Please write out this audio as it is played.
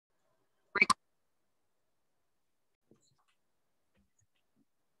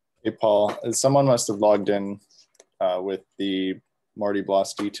Hey, Paul, someone must have logged in with the Marty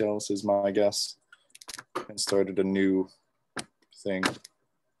Bloss details, is my guess, and started a new thing.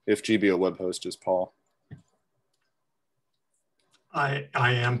 If GBO web host is Paul. I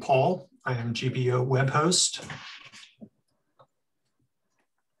am Paul. I am GBO web host.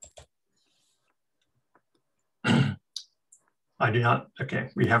 I do not. Okay,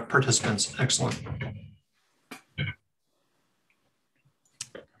 we have participants. Excellent.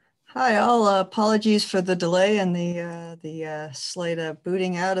 Hi, all. Apologies for the delay and the slight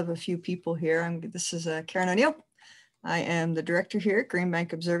booting out of a few people here. This is Karen O'Neill. I am the director here at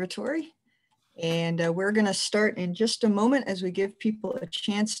Greenbank Observatory, and we're going to start in just a moment as we give people a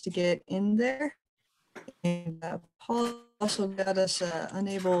chance to get in there. And Paul also got us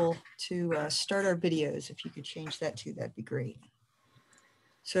unable to start our videos. If you could change that too, that'd be great.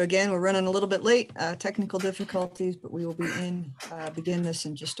 So again, we're running a little bit late, technical difficulties, but we will begin this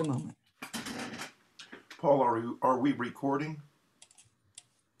in just a moment. Paul, are we recording?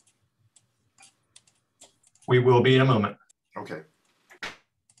 We will be in a moment. Okay.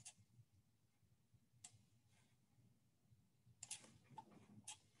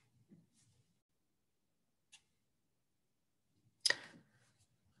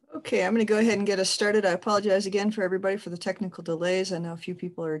 Okay, I'm going to go ahead and get us started. I apologize again for everybody for the technical delays. I know a few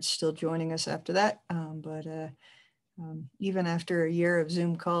people are still joining us after that, but even after a year of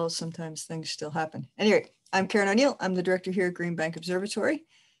Zoom calls, sometimes things still happen. Anyway, I'm Karen O'Neill. I'm the director here at Greenbank Observatory,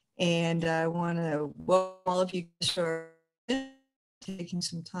 and I want to welcome all of you for taking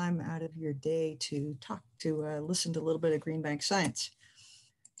some time out of your day to listen to a little bit of Greenbank science.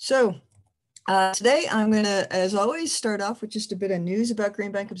 So today, I'm going to, as always, start off with just a bit of news about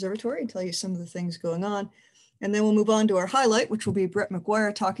Greenbank Observatory and tell you some of the things going on. And then we'll move on to our highlight, which will be Brett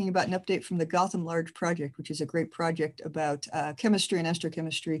McGuire talking about an update from the GOTHAM Large Project, which is a great project about chemistry and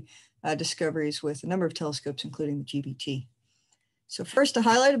astrochemistry discoveries with a number of telescopes, including the GBT. So first, a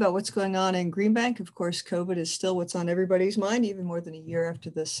highlight about what's going on in Greenbank. Of course, COVID is still what's on everybody's mind, even more than a year after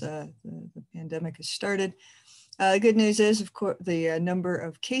this the pandemic has started. The good news is, of course, the number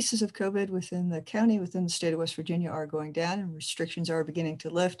of cases of COVID within the county, within the state of West Virginia, are going down and restrictions are beginning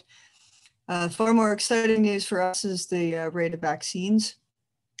to lift. Far more exciting news for us is the rate of vaccines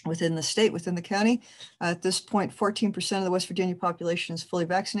within the state, within the county. At this point, 14% of the West Virginia population is fully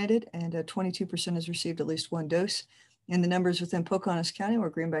vaccinated and 22% has received at least one dose. And the numbers within Pocahontas County, where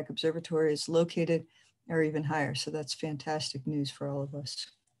Greenbank Observatory is located, are even higher. So that's fantastic news for all of us.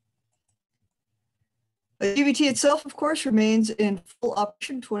 The GBT itself, of course, remains in full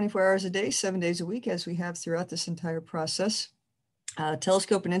operation 24 hours a day, 7 days a week, as we have throughout this entire process.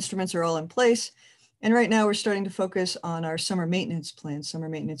 Telescope and instruments are all in place. And right now we're starting to focus on our summer maintenance plan. Summer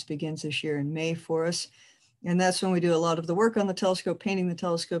maintenance begins this year in May for us. And that's when we do a lot of the work on the telescope. Painting the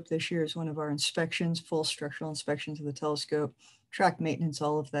telescope this year is one of our inspections, full structural inspections of the telescope, track maintenance,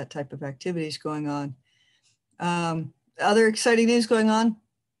 all of that type of activities going on. Other exciting news going on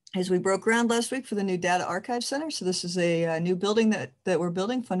is we broke ground last week for the new Data Archive Center. So this is a new building that we're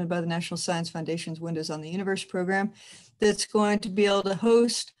building, funded by the National Science Foundation's Windows on the Universe program, that's going to be able to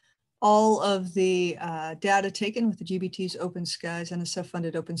host all of the data taken with the GBT's Open Skies,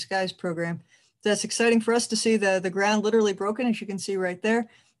 NSF-funded Open Skies program. That's exciting for us to see the ground literally broken, as you can see right there,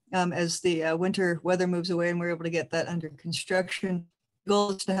 as the winter weather moves away and we're able to get that under construction. The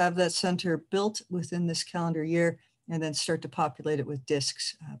goal is to have that center built within this calendar year and then start to populate it with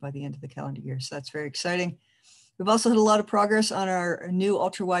disks by the end of the calendar year. So that's very exciting. We've also had a lot of progress on our new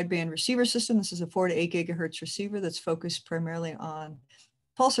ultra-wideband receiver system. This is a 4 to 8 gigahertz receiver that's focused primarily on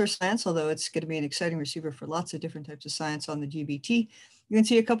pulsar science, although it's going to be an exciting receiver for lots of different types of science on the GBT. You can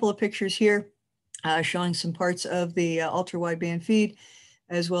see a couple of pictures here showing some parts of the ultra-wideband feed,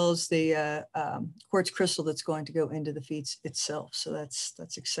 as well as the quartz crystal that's going to go into the feeds itself. So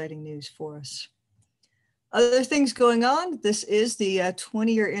that's exciting news for us. Other things going on, this is the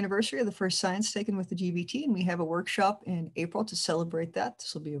 20-year anniversary of the first science taken with the GBT, and we have a workshop in April to celebrate that.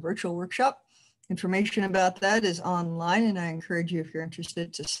 This will be a virtual workshop. Information about that is online, and I encourage you, if you're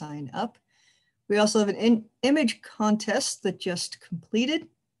interested, to sign up. We also have an image contest that just completed,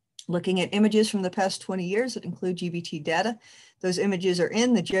 looking at images from the past 20 years that include GBT data. Those images are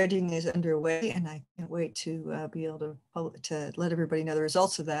in, the judging is underway, and I can't wait to be able to let everybody know the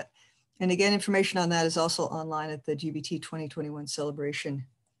results of that. And again, information on that is also online at the GBT 2021 celebration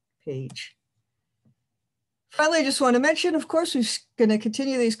page. Finally, I just want to mention, of course, we're going to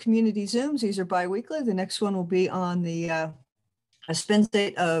continue these community Zooms. These are bi-weekly. The next one will be on the spin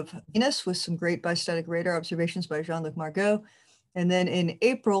state of Venus with some great bistatic radar observations by Jean-Luc Margot. And then in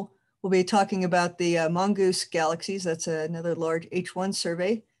April, we'll be talking about the Mongoose galaxies. That's another large H1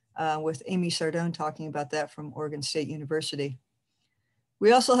 survey with Amy Sardone talking about that from Oregon State University.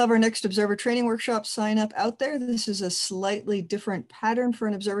 We also have our next Observer Training Workshop sign up out there. This is a slightly different pattern for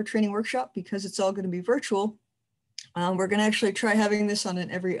an Observer Training Workshop because it's all going to be virtual. We're going to actually try having this on an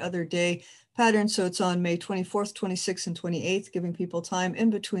every other day pattern. So it's on May 24th, 26th, and 28th, giving people time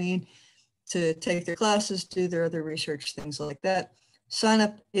in between to take their classes, do their other research, things like that. Sign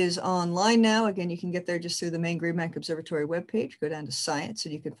up is online now. Again, you can get there just through the main Green Bank Observatory webpage, go down to Science,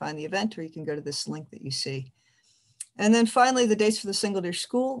 and you can find the event, or you can go to this link that you see. And then finally, the dates for the single dish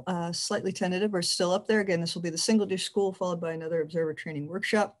school, slightly tentative, are still up there. Again, this will be the single dish school followed by another Observer Training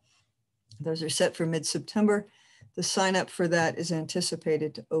Workshop. Those are set for mid-September. The sign up for that is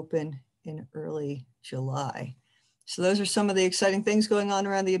anticipated to open in early July. So those are some of the exciting things going on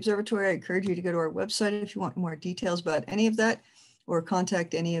around the observatory. I encourage you to go to our website if you want more details about any of that, or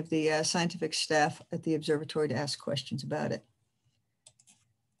contact any of the scientific staff at the observatory to ask questions about it.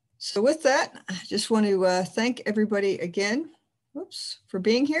 So with that, I just want to thank everybody again, for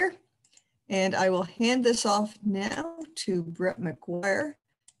being here. And I will hand this off now to Brett McGuire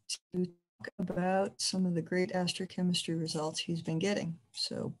to talk about some of the great astrochemistry results he's been getting.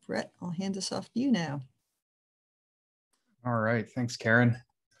 So Brett, I'll hand this off to you now. All right, thanks, Karen.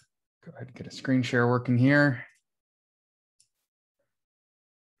 Go ahead and get a screen share working here.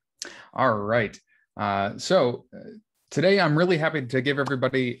 All right, today I'm really happy to give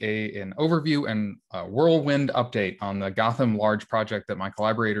everybody an overview and a whirlwind update on the GOTHAM Large Project that my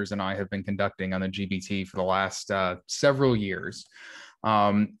collaborators and I have been conducting on the GBT for the last several years.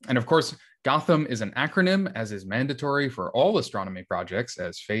 And of course, GOTHAM is an acronym, as is mandatory for all astronomy projects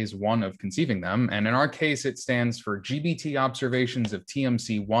as phase 1 of conceiving them. And in our case, it stands for GBT Observations of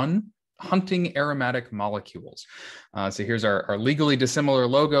TMC1, Hunting Aromatic Molecules. So here's our legally dissimilar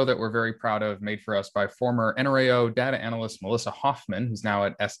logo that we're very proud of, made for us by former NRAO data analyst Melissa Hoffman, who's now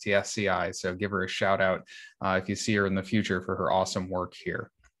at STSCI. So give her a shout out if you see her in the future for her awesome work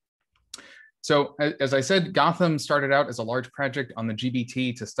here. So as I said, GOTHAM started out as a large project on the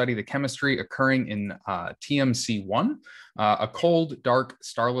GBT to study the chemistry occurring in TMC1, a cold, dark,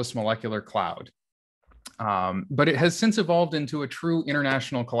 starless molecular cloud. But it has since evolved into a true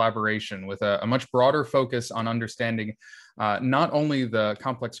international collaboration with a much broader focus on understanding not only the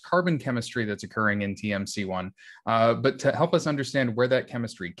complex carbon chemistry that's occurring in TMC1, but to help us understand where that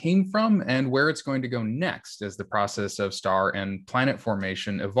chemistry came from and where it's going to go next as the process of star and planet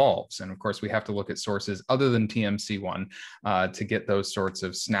formation evolves. And of course, we have to look at sources other than TMC1 to get those sorts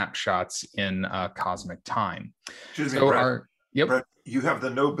of snapshots in cosmic time. Excuse me, so Brett, Brett, you have the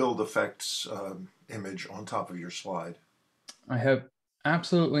no-build effects image on top of your slide. I have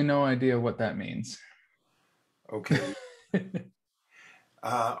absolutely no idea what that means. Okay.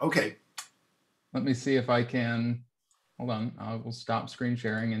 Okay. Let me see if I can, hold on, I will stop screen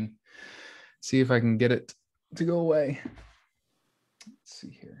sharing and see if I can get it to go away. Let's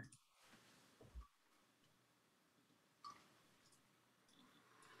see here.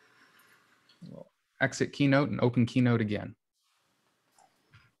 We'll exit Keynote and open Keynote again.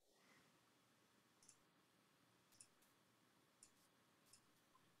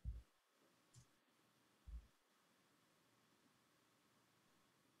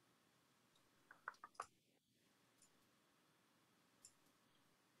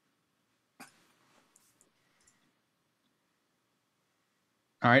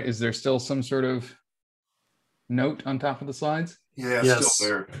 All right, is there still some sort of note on top of the slides? Yeah, Yes. still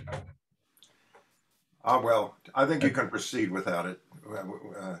there. Well, I think you can proceed without it.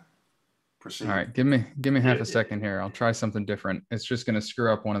 Proceed. All right, give me half a second here. I'll try something different. It's just going to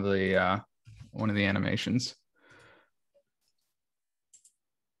screw up one of the animations.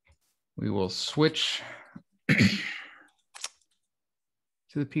 We will switch to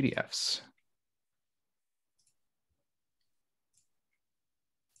the PDFs.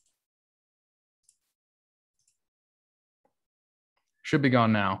 Should be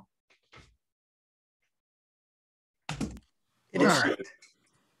gone now. It is. All right.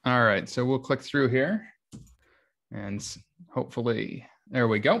 All right, so we'll click through here and hopefully, there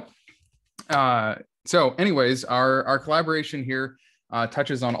we go. So anyways, our collaboration here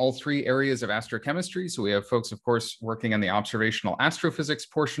touches on all three areas of astrochemistry. So we have folks, of course, working on the observational astrophysics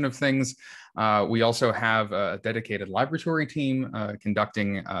portion of things. We also have a dedicated laboratory team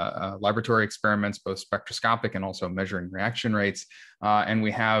conducting laboratory experiments, both spectroscopic and also measuring reaction rates. And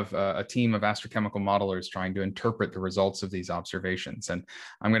we have a team of astrochemical modelers trying to interpret the results of these observations. And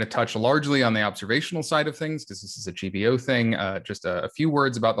I'm going to touch largely on the observational side of things because this is a GBO thing, just a few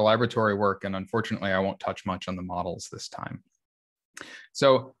words about the laboratory work. And unfortunately, I won't touch much on the models this time.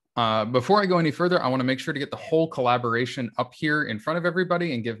 So Before I go any further, I want to make sure to get the whole collaboration up here in front of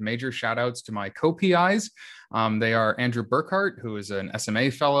everybody and give major shout outs to my co-PIs. They are Andrew Burkhart, who is an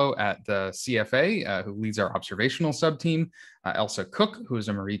SMA fellow at the CFA, who leads our observational subteam, Elsa Cook, who is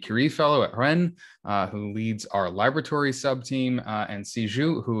a Marie Curie fellow at Rennes, who leads our laboratory subteam, and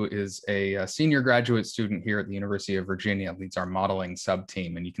Siju, who is a senior graduate student here at the University of Virginia, leads our modeling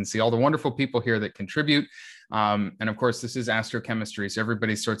subteam. And you can see all the wonderful people here that contribute. And of course, this is astrochemistry, so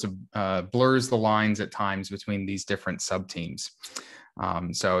everybody sorts of blurs the lines at times between these different subteams.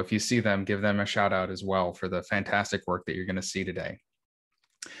 So if you see them, give them a shout out as well for the fantastic work that you're going to see today.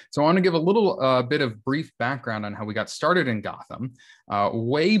 So I want to give a little bit of brief background on how we got started in Gotham.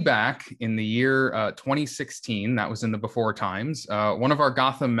 Way back in the year 2016, that was in the before times, one of our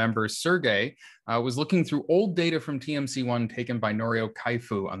Gotham members, Sergey, was looking through old data from TMC-1 taken by Norio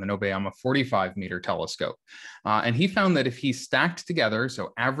Kaifu on the Nobeyama 45-meter telescope. And he found that if he stacked together,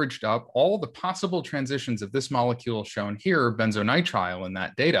 so averaged up all the possible transitions of this molecule shown here, benzonitrile in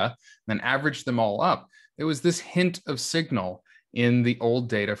that data, then averaged them all up, there was this hint of signal in the old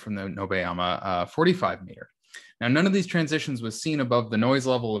data from the Nobeyama 45 meter. Now, none of these transitions was seen above the noise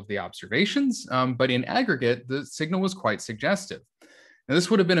level of the observations, but in aggregate, the signal was quite suggestive. Now, this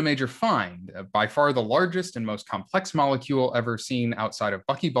would have been a major find, by far the largest and most complex molecule ever seen outside of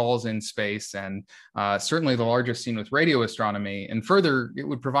buckyballs in space, and certainly the largest seen with radio astronomy. And further, it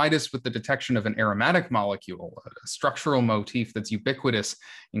would provide us with the detection of an aromatic molecule, a structural motif that's ubiquitous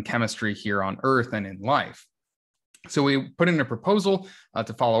in chemistry here on Earth and in life. So we put in a proposal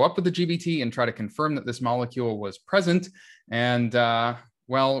to follow up with the GBT and try to confirm that this molecule was present. And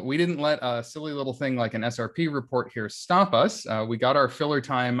well, we didn't let a silly little thing like an SRP report here stop us. We got our filler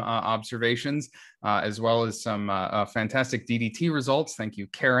time observations, as well as some fantastic DDT results. Thank you,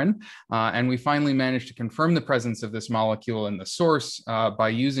 Karen. And we finally managed to confirm the presence of this molecule in the source by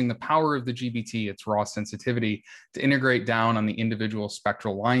using the power of the GBT, its raw sensitivity, to integrate down on the individual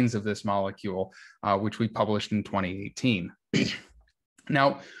spectral lines of this molecule, which we published in 2018.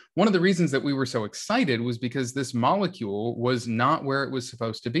 Now, one of the reasons that we were so excited was because this molecule was not where it was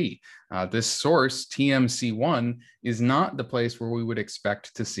supposed to be. This source, TMC-1, is not the place where we would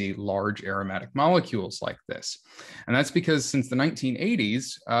expect to see large aromatic molecules like this. And that's because since the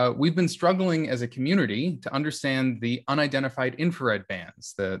 1980s, we've been struggling as a community to understand the unidentified infrared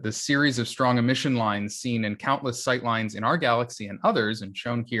bands, the series of strong emission lines seen in countless sight lines in our galaxy and others, and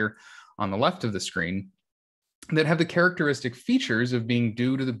shown here on the left of the screen, that have the characteristic features of being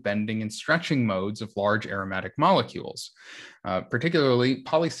due to the bending and stretching modes of large aromatic molecules, particularly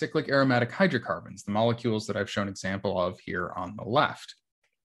polycyclic aromatic hydrocarbons, the molecules that I've shown example of here on the left.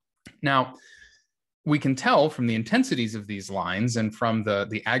 Now, we can tell from the intensities of these lines and from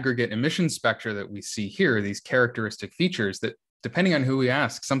the aggregate emission spectra that we see here, these characteristic features, that depending on who we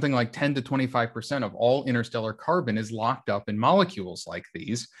ask, something like 10 to 25% of all interstellar carbon is locked up in molecules like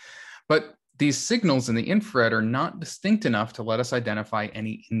these. But these signals in the infrared are not distinct enough to let us identify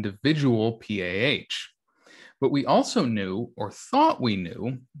any individual PAH. But we also knew, or thought we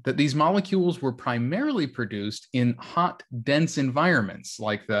knew, that these molecules were primarily produced in hot, dense environments,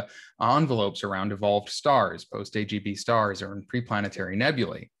 like the envelopes around evolved stars, post-AGB stars, or in preplanetary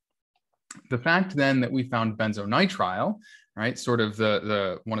nebulae. The fact then that we found benzonitrile, right, sort of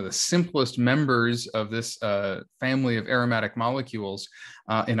one of the simplest members of this family of aromatic molecules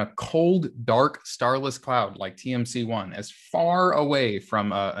in a cold, dark, starless cloud like TMC-1, as far away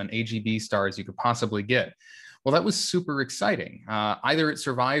from an AGB star as you could possibly get. Well, that was super exciting. Either it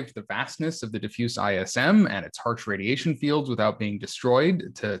survived the vastness of the diffuse ISM and its harsh radiation fields without being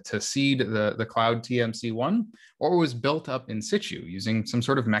destroyed to seed the cloud TMC-1, or was built up in situ using some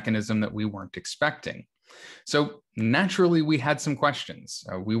sort of mechanism that we weren't expecting. So naturally, we had some questions.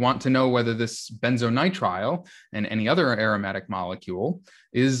 We want to know whether this benzonitrile and any other aromatic molecule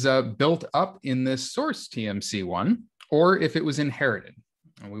is built up in this source TMC-1, or if it was inherited.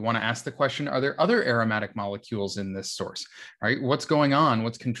 And we want to ask the question, are there other aromatic molecules in this source? Right? What's going on?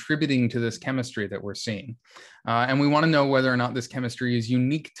 What's contributing to this chemistry that we're seeing? And we want to know whether or not this chemistry is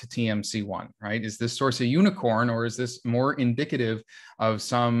unique to TMC-1, right? Is this source a unicorn, or is this more indicative of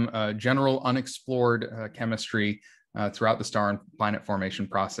some general unexplored chemistry throughout the star and planet formation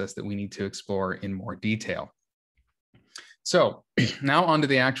process that we need to explore in more detail? So now on to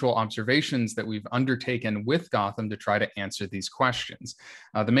the actual observations that we've undertaken with Gotham to try to answer these questions.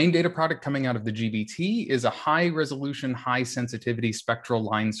 The main data product coming out of the GBT is a high resolution, high sensitivity spectral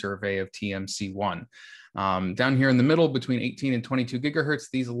line survey of TMC-1. Down here in the middle between 18 and 22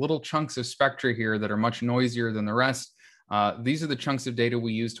 gigahertz, these little chunks of spectra here that are much noisier than the rest These are the chunks of data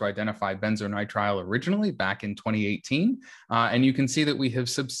we used to identify benzonitrile originally back in 2018. And you can see that we have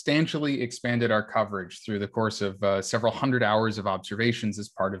substantially expanded our coverage through the course of several hundred hours of observations as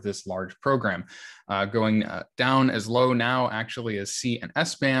part of this large program, going down as low now actually as C and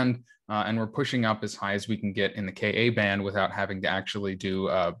S band, and we're pushing up as high as we can get in the Ka band without having to actually do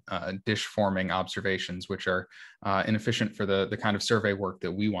dish forming observations, which are inefficient for the kind of survey work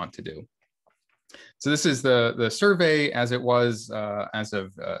that we want to do. So this is the survey as it was as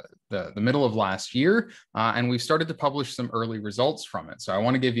of the middle of last year, and we've started to publish some early results from it. So I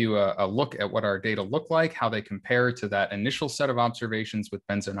want to give you a look at what our data look like, how they compare to that initial set of observations with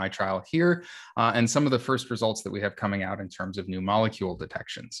benzonitrile here, and some of the first results that we have coming out in terms of new molecule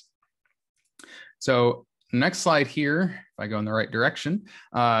detections. So next slide here, if I go in the right direction,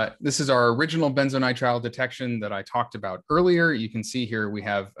 this is our original benzonitrile detection that I talked about earlier. You can see here we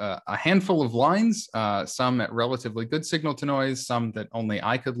have a handful of lines, some at relatively good signal to noise, some that only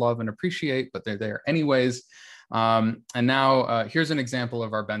I could love and appreciate, but they're there anyways. And now here's an example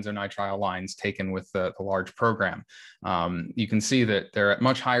of our benzonitrile lines taken with the large program. You can see that they're at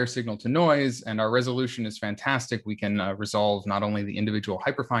much higher signal to noise, and our resolution is fantastic. We can resolve not only the individual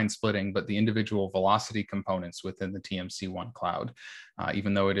hyperfine splitting, but the individual velocity components within the TMC1 cloud.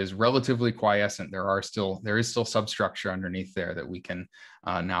 Even though it is relatively quiescent, there is still substructure underneath there that we can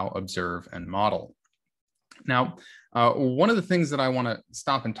now observe and model. Now, one of the things that I want to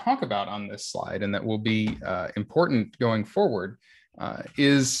stop and talk about on this slide, and that will be important going forward,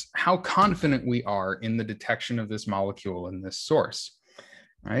 is how confident we are in the detection of this molecule in this source,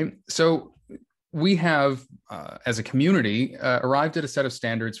 right? So we have, as a community, arrived at a set of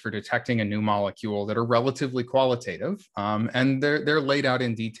standards for detecting a new molecule that are relatively qualitative, and they're laid out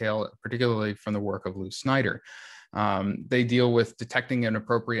in detail, particularly from the work of Lou Snyder. They deal with detecting an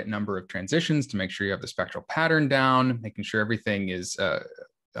appropriate number of transitions to make sure you have the spectral pattern down, making sure everything is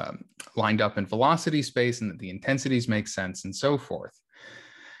lined up in velocity space and that the intensities make sense and so forth.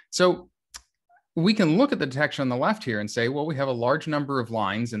 So we can look at the detection on the left here and say, well, we have a large number of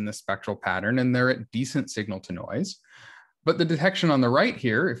lines in the spectral pattern and they're at decent signal to noise. But the detection on the right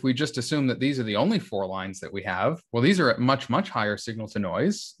here, if we just assume that these are the only 4 lines that we have, well, these are at much higher signal to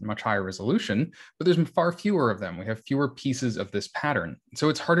noise, much higher resolution, but there's far fewer of them. We have fewer pieces of this pattern. So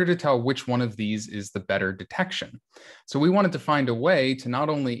it's harder to tell which one of these is the better detection. So we wanted to find a way to not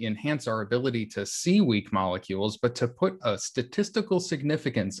only enhance our ability to see weak molecules, but to put a statistical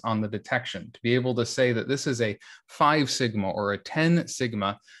significance on the detection, to be able to say that this is a 5 sigma or a 10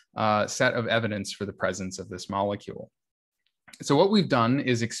 sigma set of evidence for the presence of this molecule. So what we've done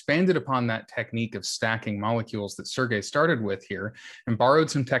is expanded upon that technique of stacking molecules that Sergey started with here and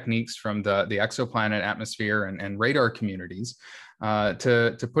borrowed some techniques from the exoplanet, atmosphere, and radar communities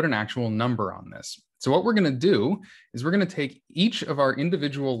to put an actual number on this. So what we're going to do is we're going to take each of our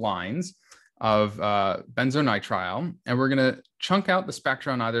individual lines of benzonitrile, and we're going to chunk out the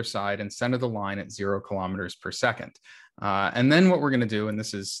spectra on either side and center the line at 0 kilometers per second. And then what we're going to do, and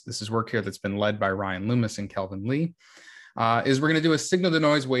this is work here that's been led by Ryan Loomis and Kelvin Lee, is we're going to do a signal to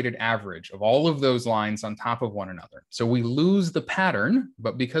noise weighted average of all of those lines on top of one another. So we lose the pattern,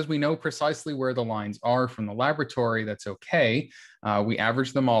 but because we know precisely where the lines are from the laboratory, that's okay. We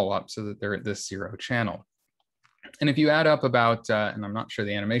average them all up so that they're at this 0 channel. And if you add up about, and I'm not sure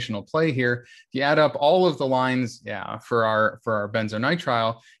the animation will play here, if you add up all of the lines, for our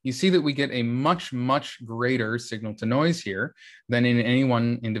benzonitrile, you see that we get a much greater signal to noise here than in any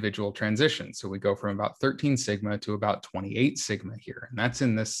one individual transition. So we go from about 13 sigma to about 28 sigma here, and that's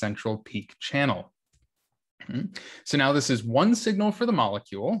in this central peak channel. So now this is 1 signal for the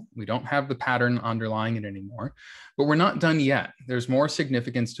molecule. We don't have the pattern underlying it anymore, but we're not done yet. There's more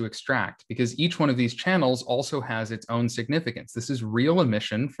significance to extract because each one of these channels also has its own significance. This is real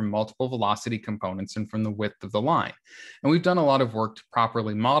emission from multiple velocity components and from the width of the line. And we've done a lot of work to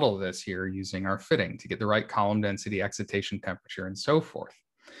properly model this here using our fitting to get the right column density, excitation temperature, and so forth.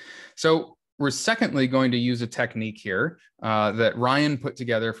 So we're secondly going to use a technique here that Ryan put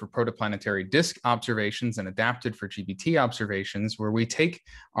together for protoplanetary disk observations and adapted for GBT observations, where we take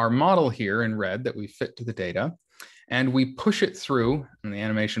our model here in red that we fit to the data, and we push it through, and the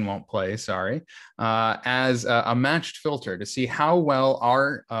animation won't play, sorry, as a matched filter to see how well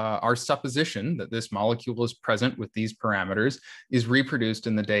our supposition that this molecule is present with these parameters is reproduced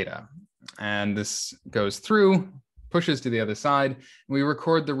in the data. And this goes through, pushes to the other side, and we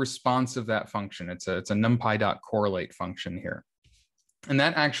record the response of that function. It's a numpy.correlate function here. And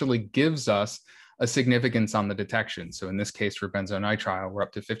that actually gives us a significance on the detection. So in this case for benzonitrile, we're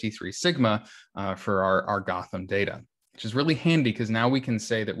up to 53 sigma for our GOTHAM data. which is really handy because now we can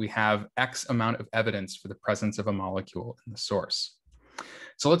say that we have X amount of evidence for the presence of a molecule in the source.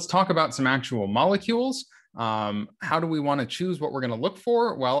 So let's talk about some actual molecules. How do we want to choose what we're going to look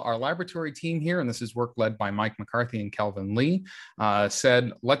for? Well, our laboratory team here, and this is work led by Mike McCarthy and Kelvin Lee,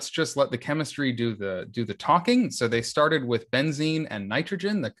 said, let's just let the chemistry do the talking. So they started with benzene and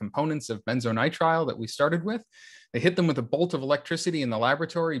nitrogen, the components of benzonitrile that we started with. They hit them with a bolt of electricity in the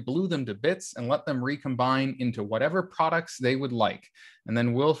laboratory, blew them to bits, and let them recombine into whatever products they would like. And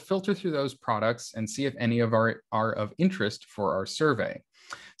then we'll filter through those products and see if any of are of interest for our survey.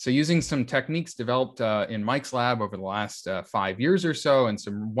 So using some techniques developed in Mike's lab over the last 5 years or so, and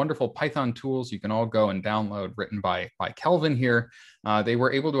some wonderful Python tools you can all go and download written by Kelvin here, they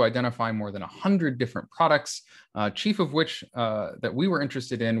were able to identify more than 100 different products, chief of which that we were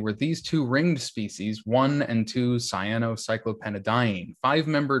interested in were these two ringed species, 1 and 2 cyanocyclopentadiene,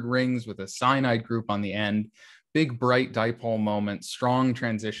 5-membered rings with a cyanide group on the end, big bright dipole moment, strong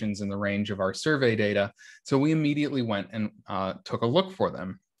transitions in the range of our survey data. So we immediately went and took a look for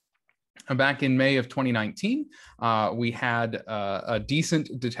them. Back in May of 2019, we had a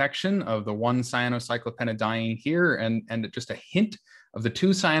decent detection of the 1 cyanocyclopentadiene here and just a hint of the 2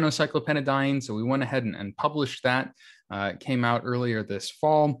 cyanocyclopentadiene. So we went ahead and published that. It came out earlier this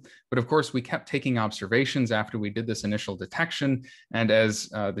fall, but of course we kept taking observations after we did this initial detection. And as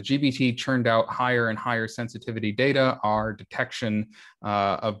the GBT churned out higher and higher sensitivity data, our detection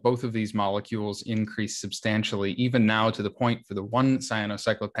of both of these molecules increased substantially, even now to the point for the 1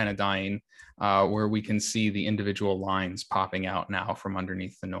 cyanocyclopentadiene, where we can see the individual lines popping out now from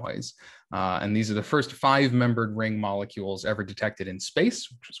underneath the noise. And these are the first 5-membered ring molecules ever detected in space,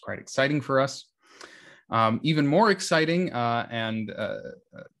 which is quite exciting for us. Even more exciting, and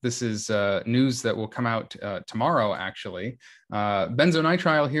this is news that will come out tomorrow, actually.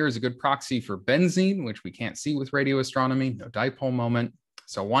 Benzonitrile here is a good proxy for benzene, which we can't see with radio astronomy, no dipole moment.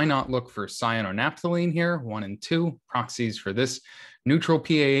 So why not look for cyanonaphthalene here, 1 and 2, proxies for this neutral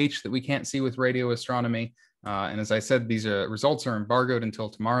PAH that we can't see with radio astronomy. And as I said, these results are embargoed until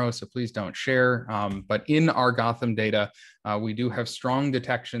tomorrow, so please don't share. But in our Gotham data, we do have strong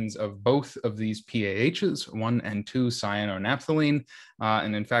detections of both of these PAHs, 1 and 2 cyanonaphthalene.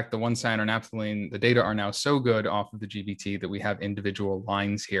 And in fact, the 1 cyanonaphthalene, the data are now so good off of the GBT that we have individual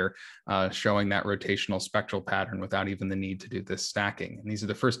lines here showing that rotational spectral pattern without even the need to do this stacking. And these are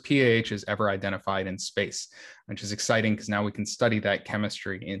the first PAHs ever identified in space, which is exciting because now we can study that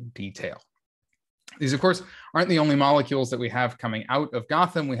chemistry in detail. These, of course, aren't the only molecules that we have coming out of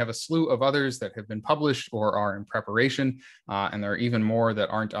Gotham. We have a slew of others that have been published or are in preparation, and there are even more that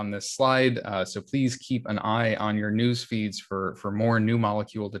aren't on this slide. So please keep an eye on your news feeds for more new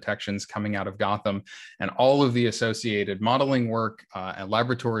molecule detections coming out of Gotham and all of the associated modeling work and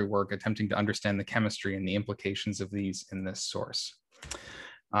laboratory work attempting to understand the chemistry and the implications of these in this source.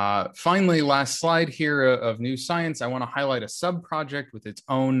 Finally, last slide here of new science, I want to highlight a sub-project with its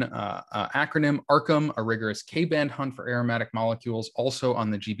own acronym, ARCHM, a rigorous K-band hunt for aromatic molecules, also on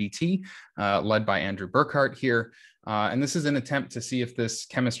the GBT, led by Andrew Burkhart here. And this is an attempt to see if this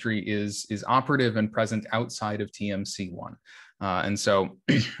chemistry is operative and present outside of TMC1. And so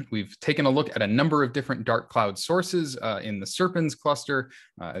we've taken a look at a number of different dark cloud sources in the Serpens cluster,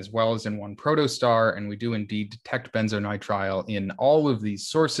 as well as in one protostar, and we do indeed detect benzonitrile in all of these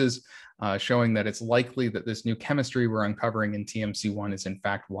sources, showing that it's likely that this new chemistry we're uncovering in TMC1 is in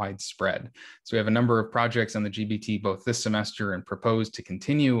fact widespread. So we have a number of projects on the GBT both this semester and propose to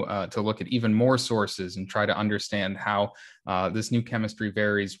continue to look at even more sources and try to understand how this new chemistry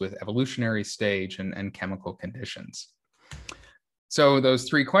varies with evolutionary stage and chemical conditions. So those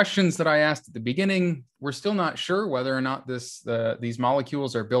 3 questions that I asked at the beginning, we're still not sure whether or not these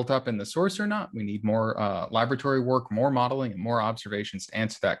molecules are built up in the source or not. We need more laboratory work, more modeling, and more observations to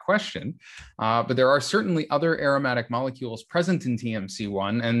answer that question. But there are certainly other aromatic molecules present in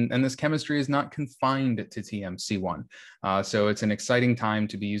TMC1, and this chemistry is not confined to TMC1. So it's an exciting time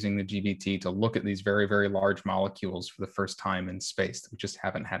to be using the GBT to look at these very, very large molecules for the first time in space that we just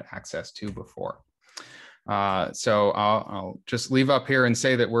haven't had access to before. So I'll just leave up here and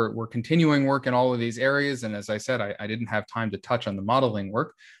say that we're continuing work in all of these areas. And as I said, I didn't have time to touch on the modeling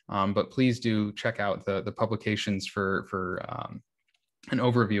work, but please do check out the publications for an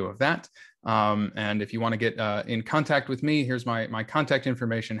overview of that. And if you want to get in contact with me, here's my contact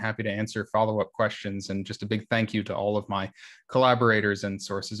information. Happy to answer follow-up questions. And just a big thank you to all of my collaborators and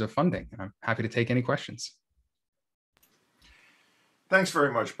sources of funding. I'm happy to take any questions. Thanks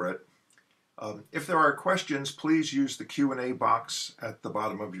very much, Brett. If there are questions, please use the Q&A box at the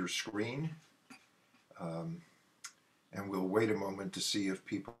bottom of your screen. And we'll wait a moment to see if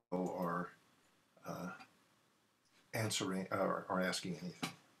people are answering or asking anything.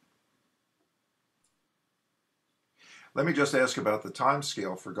 Let me just ask about the time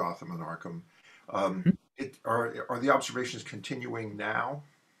scale for Gotham and Arkham. Are the observations continuing now?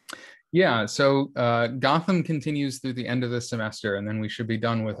 Yeah, so Gotham continues through the end of this semester, and then we should be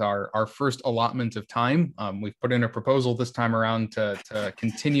done with our first allotment of time. We've put in a proposal this time around to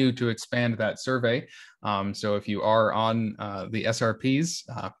continue to expand that survey. So if you are on the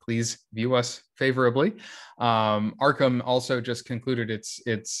SRPs, please view us favorably. Arkham also just concluded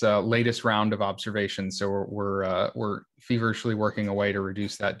its latest round of observations, so we're feverishly working away to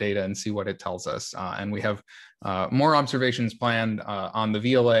reduce that data and see what it tells us. And we have more observations planned on the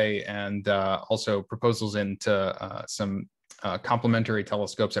VLA, and also proposals into some complementary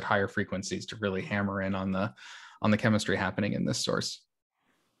telescopes at higher frequencies to really hammer in on the chemistry happening in this source.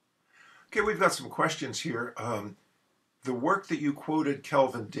 Okay, we've got some questions here. The work that you quoted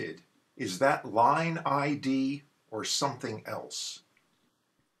Kelvin did, is that line ID or something else?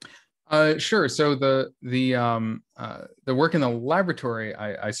 Sure. So the work in the laboratory,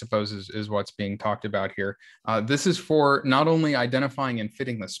 I suppose, is what's being talked about here. This is for not only identifying and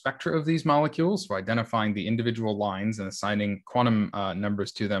fitting the spectra of these molecules, so identifying the individual lines and assigning quantum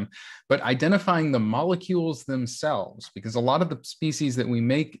numbers to them, but identifying the molecules themselves, because a lot of the species that we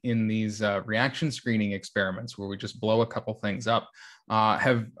make in these reaction screening experiments, where we just blow a couple things up,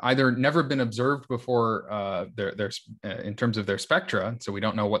 have either never been observed before in terms of their spectra, so we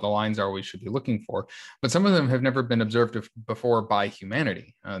don't know what the lines are we should be looking for, but some of them have never been observed before by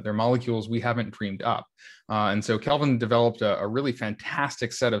humanity. They're molecules we haven't dreamed up. And so Kelvin developed a really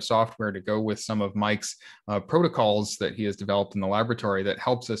fantastic set of software to go with some of Mike's protocols that he has developed in the laboratory that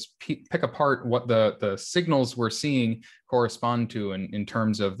helps us pick apart what the signals we're seeing correspond to in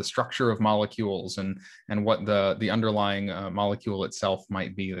terms of the structure of molecules and what the underlying molecule itself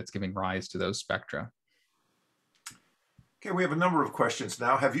might be that's giving rise to those spectra. Okay, we have a number of questions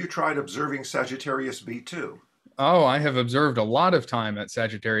now. Have you tried observing Sagittarius B2? Oh, I have observed a lot of time at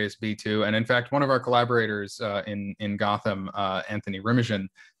Sagittarius B2. And in fact, one of our collaborators in Gotham, Tony Remijan,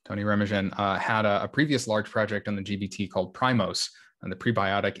 had a previous large project on the GBT called PRIMOS, and the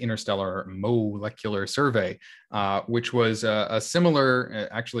Prebiotic Interstellar Molecular Survey, which was a similar,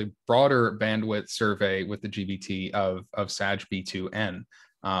 actually broader bandwidth survey with the GBT of Sag B2N.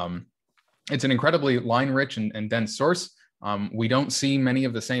 It's an incredibly line-rich and dense source. We don't see many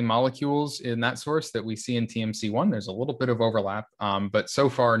of the same molecules in that source that we see in TMC1. There's a little bit of overlap, but so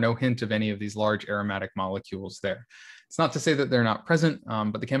far no hint of any of these large aromatic molecules there. It's not to say that they're not present,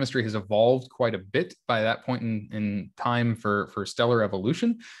 but the chemistry has evolved quite a bit by that point in time for stellar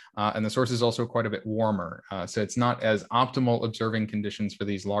evolution, and the source is also quite a bit warmer. So it's not as optimal observing conditions for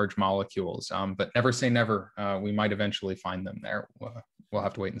these large molecules, but never say never. We might eventually find them there. We'll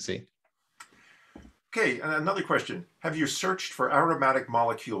have to wait and see. Okay, another question. Have you searched for aromatic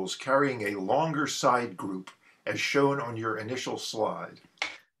molecules carrying a longer side group as shown on your initial slide?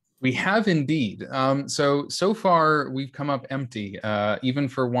 We have indeed. So far, we've come up empty, even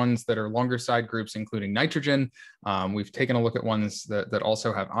for ones that are longer side groups, including nitrogen. We've taken a look at ones that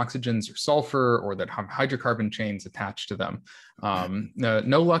also have oxygens or sulfur, or that have hydrocarbon chains attached to them.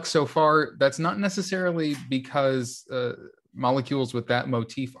 No luck so far. That's not necessarily because molecules with that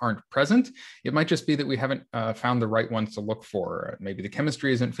motif aren't present. It might just be that we haven't found the right ones to look for. Maybe the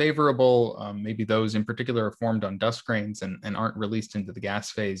chemistry isn't favorable. Maybe those in particular are formed on dust grains and aren't released into the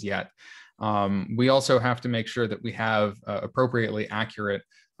gas phase yet. We also have to make sure that we have appropriately accurate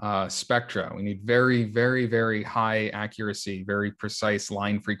spectra. We need very, very, very high accuracy, very precise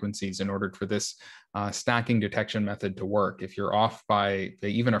line frequencies in order for this stacking detection method to work. If you're off by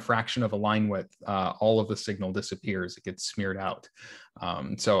even a fraction of a line width, all of the signal disappears. It gets smeared out.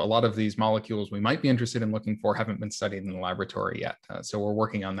 So a lot of these molecules we might be interested in looking for haven't been studied in the laboratory yet. So we're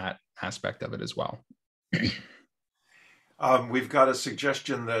working on that aspect of it as well. We've got a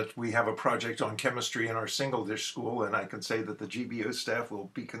suggestion that we have a project on chemistry in our single dish school, and I can say that the GBO staff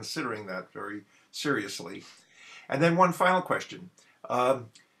will be considering that very seriously. And then one final question.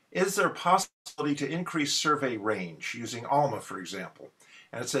 Is there a possibility to increase survey range using ALMA, for example?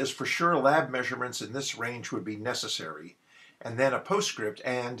 And it says, for sure, lab measurements in this range would be necessary. And then a postscript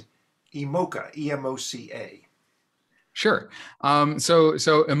and EMOCA, E-M-O-C-A. Sure. So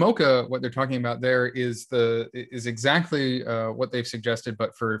EMOCA, what they're talking about there is exactly what they've suggested,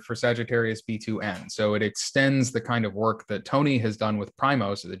 but for Sagittarius B2N. So it extends the kind of work that Tony has done with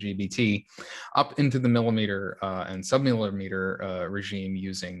PRIMOS, the GBT, up into the millimeter and submillimeter regime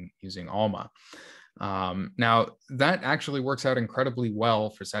using ALMA. Now, that actually works out incredibly well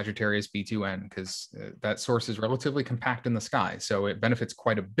for Sagittarius B2N because that source is relatively compact in the sky. So it benefits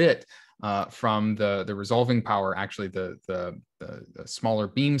quite a bit from the resolving power, actually the smaller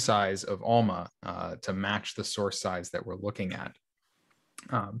beam size of ALMA to match the source size that we're looking at.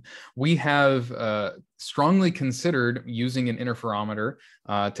 We have strongly considered using an interferometer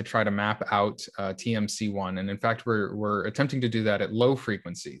to try to map out TMC1. And in fact, we're attempting to do that at low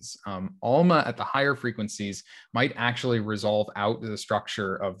frequencies. ALMA at the higher frequencies might actually resolve out the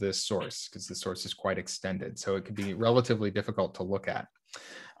structure of this source because the source is quite extended. So it could be relatively difficult to look at.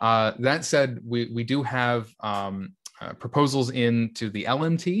 That said, we do have proposals into the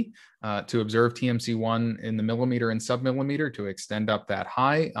LMT to observe TMC1 in the millimeter and submillimeter to extend up that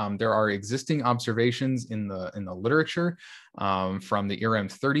high. There are existing observations in the literature from the IREM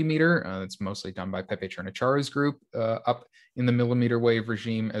 30 meter. It's mostly done by Pepe Chernicharo's group up in the millimeter wave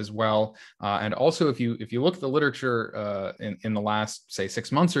regime as well. And also, if you look at the literature in the last, say,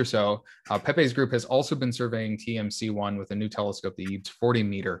 6 months or so, Pepe's group has also been surveying TMC1 with a new telescope, the EBS 40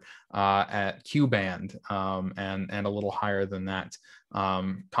 meter at Q band and a little higher than that,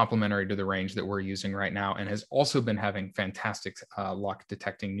 complementary to the range that we're using right now, and has also been having fantastic luck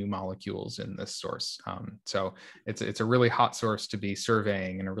detecting new molecules in this source. So it's a really hot source to be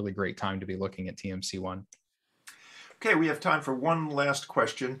surveying and a really great time to be looking at TMC1. Okay, we have time for one last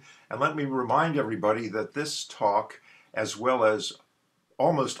question, and let me remind everybody that this talk, as well as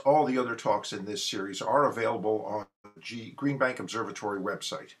almost all the other talks in this series, are available on the Green Bank Observatory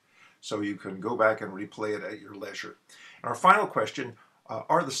website, so you can go back and replay it at your leisure. And our final question,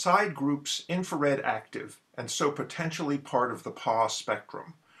 are the side groups infrared active and so potentially part of the PA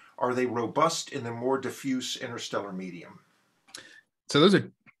spectrum? Are they robust in the more diffuse interstellar medium? So those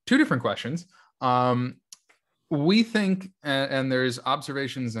are two different questions. We think, and there's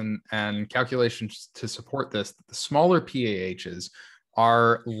observations and calculations to support this, the smaller PAHs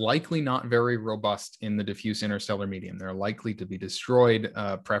are likely not very robust in the diffuse interstellar medium. They're likely to be destroyed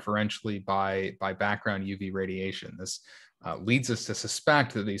preferentially by background UV radiation. This leads us to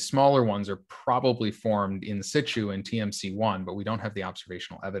suspect that these smaller ones are probably formed in situ in TMC1, but we don't have the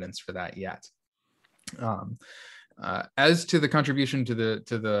observational evidence for that yet. As to the contribution to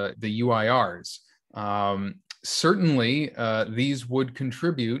the UIRs, certainly these would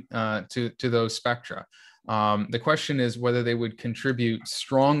contribute to those spectra. The question is whether they would contribute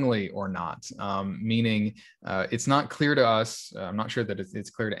strongly or not, meaning it's not clear to us, I'm not sure that it's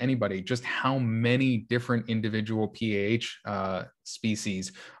clear to anybody, just how many different individual PAH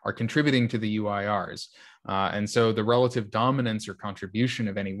species are contributing to the UIRs. And so the relative dominance or contribution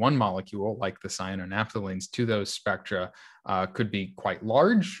of any one molecule, like the cyanonaphthalines, to those spectra could be quite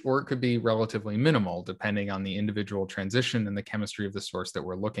large, or it could be relatively minimal, depending on the individual transition and the chemistry of the source that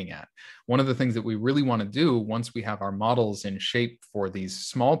we're looking at. One of the things that we really want to do once we have our models in shape for these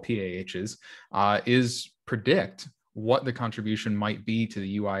small PAHs is predict what the contribution might be to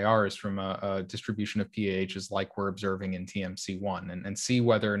the UIRs from a distribution of PAHs like we're observing in TMC1, and see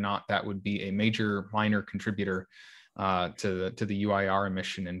whether or not that would be a major, minor contributor to the UIR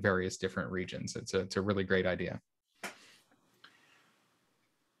emission in various different regions. It's a really great idea.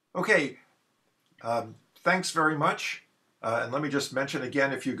 Okay, thanks very much. And let me just mention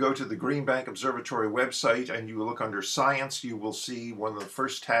again, if you go to the Green Bank Observatory website and you look under Science, you will see one of the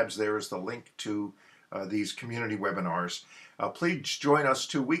first tabs there is the link to these community webinars. Please join us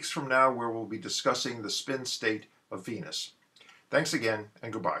 2 weeks from now, where we'll be discussing the spin state of Venus. Thanks again,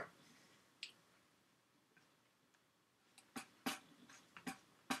 and goodbye.